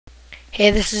Hey,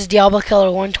 this is Diablo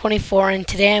Killer 124, and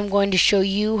today I'm going to show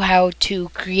you how to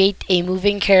create a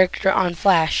moving character on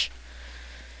Flash.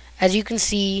 As you can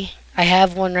see, I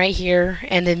have one right here,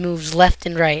 and it moves left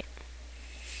and right.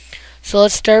 So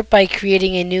let's start by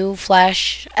creating a new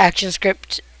Flash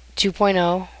Actionscript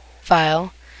 2.0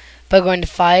 file by going to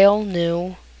File,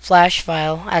 New, Flash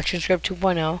File, Actionscript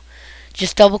 2.0.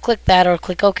 Just double click that or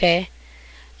click OK,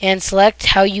 and select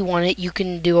how you want it. You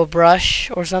can do a brush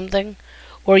or something,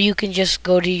 or you can just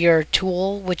go to your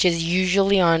tool, which is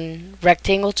usually on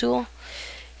rectangle tool.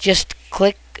 Just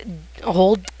click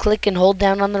and hold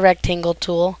down on the rectangle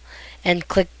tool and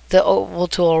click the oval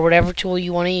tool or whatever tool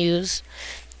you want to use,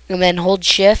 and then hold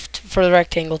shift for the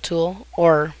rectangle tool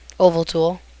or oval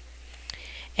tool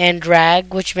and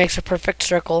drag, which makes a perfect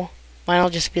circle. Mine will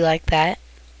just be like that.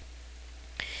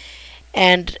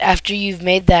 And after you've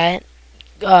made that,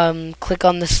 click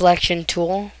on the selection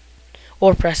tool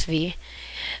or press V.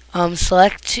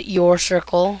 Select your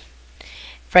circle,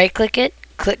 right click it,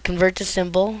 click convert to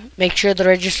symbol, make sure the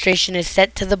registration is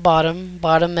set to the bottom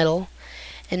middle,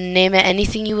 and name it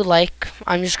anything you would like.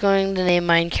 I'm just going to name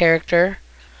mine character.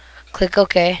 Click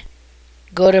OK.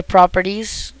 Go to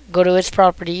properties, go to its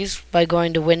properties by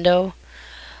going to window,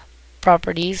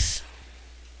 properties,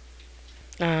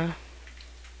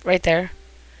 right there,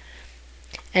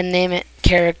 and name it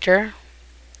character.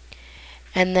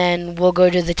 And then we'll go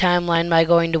to the timeline by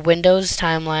going to Windows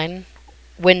Timeline,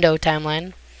 Window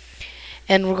Timeline.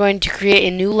 And we're going to create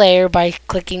a new layer by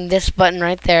clicking this button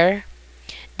right there.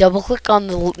 Double click on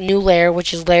the new layer,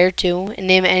 which is layer 2, and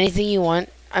name it anything you want.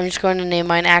 I'm just going to name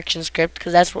mine Actionscript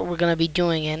because that's what we're going to be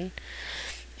doing in.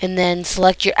 And then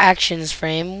select your actions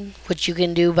frame, which you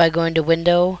can do by going to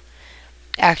Window,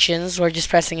 Actions, or just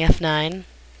pressing F9.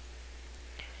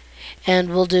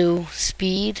 And we'll do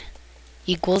speed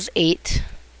equals 8.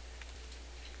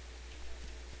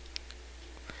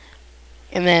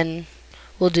 And then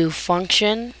we'll do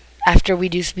function after we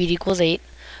do speed equals 8.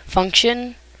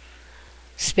 Function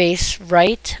space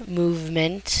right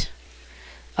movement,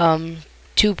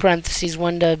 2 parentheses,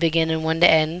 one to begin and one to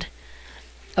end,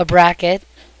 a bracket.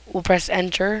 We'll press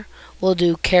enter. We'll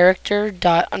do character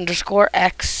dot underscore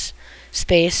x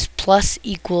space plus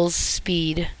equals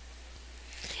speed.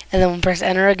 And then we'll press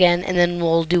enter again, and then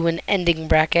we'll do an ending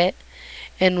bracket,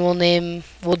 and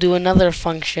we'll do another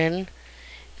function.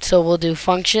 So we'll do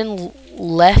function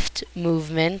left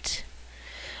movement,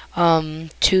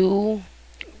 2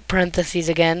 parentheses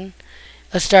again,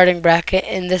 a starting bracket,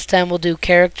 and this time we'll do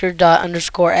character dot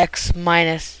underscore x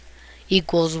minus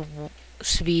equals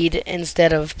speed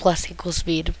instead of plus equals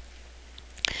speed.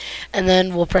 And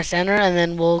then we'll press enter, and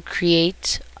then we'll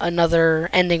create another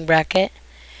ending bracket.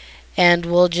 And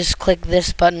we'll just click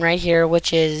this button right here,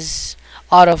 which is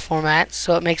auto format,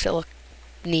 so it makes it look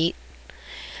neat.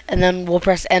 And then we'll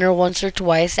press enter once or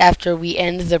twice after we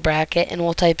end the bracket, and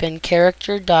we'll type in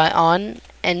character dot on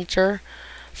enter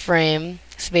frame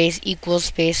space equals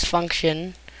space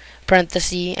function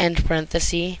parenthesis end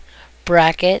parenthesis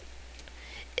bracket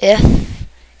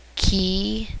if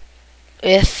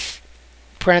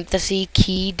parenthesis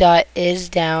key dot is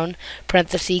down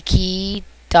parenthesis key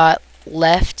dot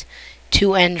left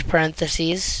 2 end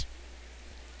parentheses,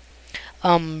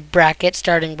 bracket,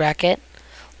 starting bracket,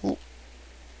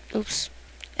 oops,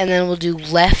 and then we'll do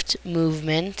left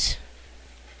movement,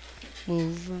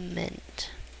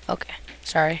 okay,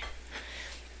 sorry,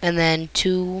 and then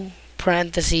 2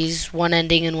 parentheses, 1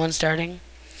 ending and 1 starting,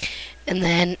 and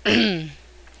then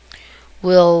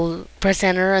we'll press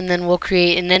enter, and then we'll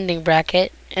create an ending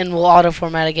bracket, and we'll auto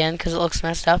format again because it looks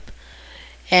messed up.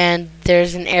 And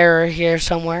there's an error here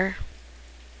somewhere.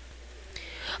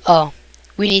 Oh,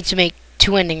 we need to make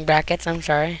 2 ending brackets, I'm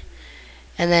sorry.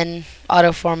 And then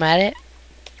auto format it,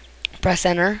 press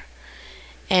enter,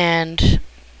 and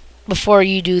before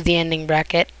you do the ending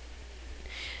bracket,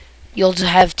 you'll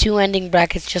have 2 ending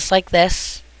brackets just like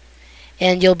this,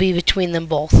 and you'll be between them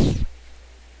both.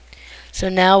 So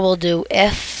now we'll do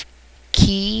if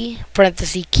key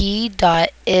parenthesis key dot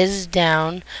is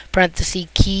down parenthesis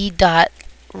key dot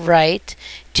right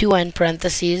 2 end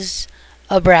parentheses,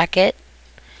 a bracket,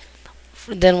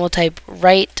 then we'll type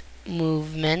right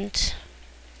movement,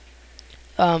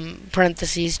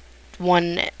 parentheses,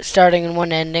 1 starting and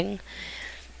 1 ending,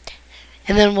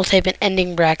 and then we'll type an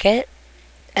ending bracket,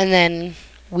 and then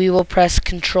we will press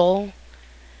control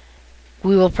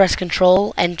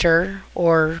enter,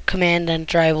 or command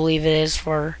enter, I believe it is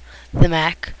for the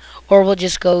Mac, or we'll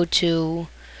just go to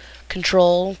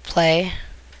control play,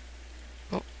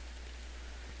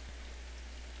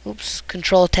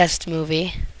 control test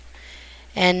movie,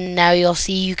 and now you'll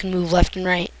see you can move left and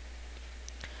right.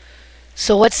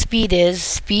 So what speed is?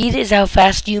 Speed is how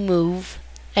fast you move,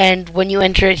 and when you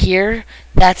enter it here,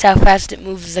 that's how fast it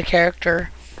moves the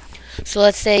character. So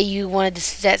let's say you wanted to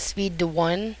set speed to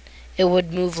 1, it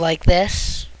would move like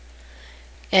this.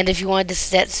 And if you wanted to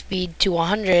set speed to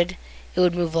 100, it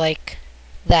would move like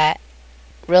that,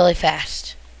 really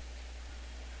fast.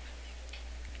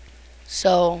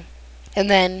 So, and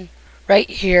then right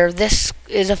here, this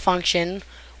is a function.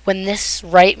 When this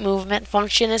right movement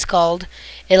function is called,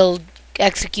 it'll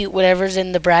execute whatever's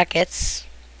in the brackets,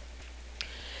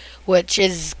 which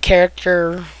is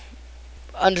character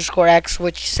underscore x,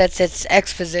 which sets its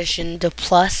x position to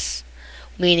plus,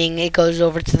 meaning it goes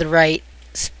over to the right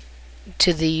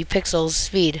to the pixel's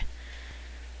speed,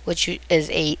 which is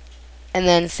 8. And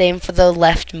then same for the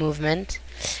left movement.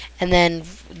 And then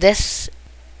this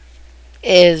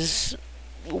is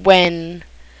when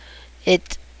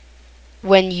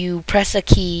you press a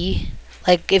key,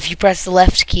 like if you press the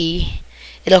left key,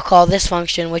 it'll call this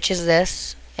function, which is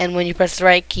this, and when you press the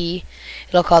right key,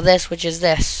 it'll call this, which is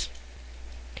this.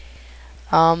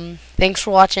 Thanks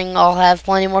for watching. I'll have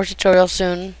plenty more tutorials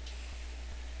soon.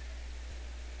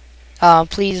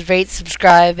 Please rate,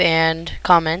 subscribe, and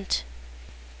comment.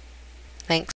 Thanks.